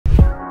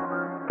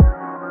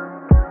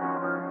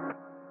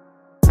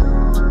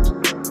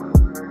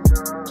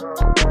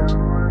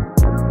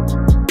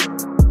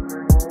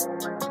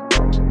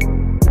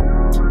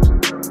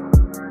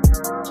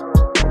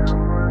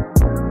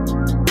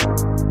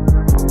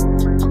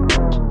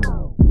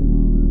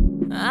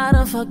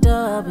fucked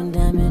up and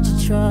damaged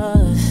your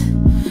trust.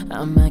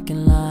 I'm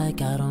acting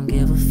like I don't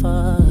give a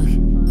fuck.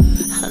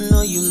 I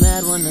know you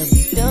mad, wanna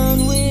be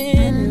done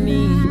with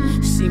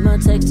me. See my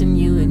text and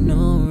you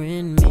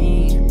ignoring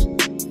me.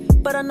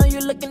 But I know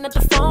you're looking at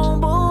the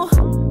phone, boo.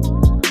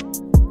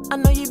 I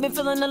know you've been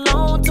feeling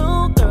alone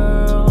too,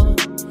 girl.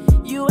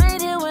 You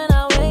ain't here when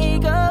I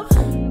wake up.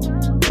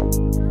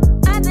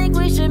 I think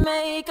we should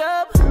make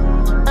up.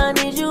 I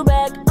need you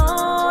back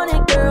on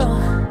it, girl.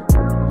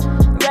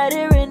 Right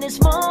here in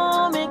this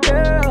moment,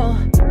 girl.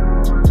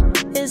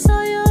 It's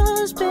all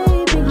yours,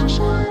 baby.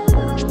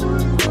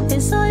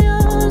 It's all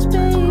yours,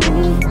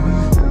 baby.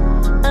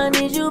 I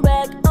need you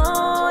back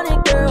on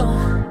it, girl.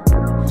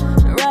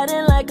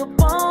 Riding like a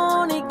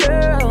pony,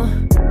 girl.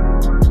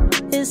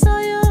 It's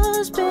all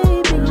yours, baby.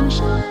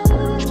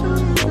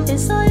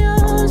 It's all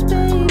yours,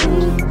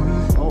 baby.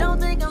 Don't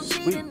think I'm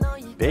cheating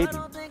on you, baby.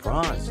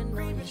 Bronze.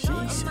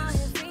 Jesus.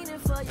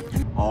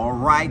 All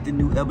right, the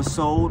new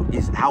episode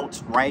is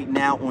out right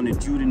now on the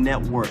Judah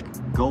Network.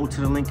 Go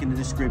to the link in the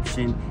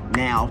description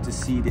now to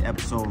see the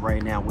episode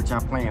right now, which I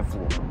planned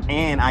for.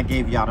 And I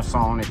gave y'all the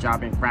song that y'all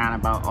been crying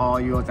about, all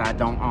yours I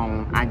don't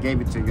own. I gave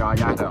it to y'all,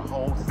 the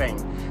whole thing.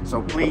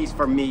 So please,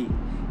 for me,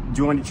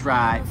 join the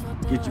tribe,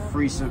 get your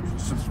free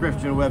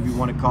subscription, or whatever you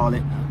want to call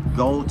it.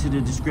 Go to the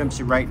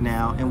description right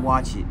now and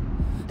watch it.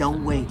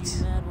 Don't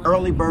wait.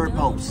 Early bird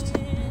post.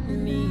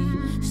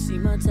 See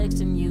my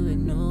text and you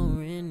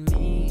ignoring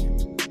me.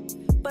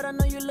 But I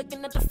know you're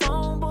looking at the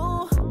phone, boy.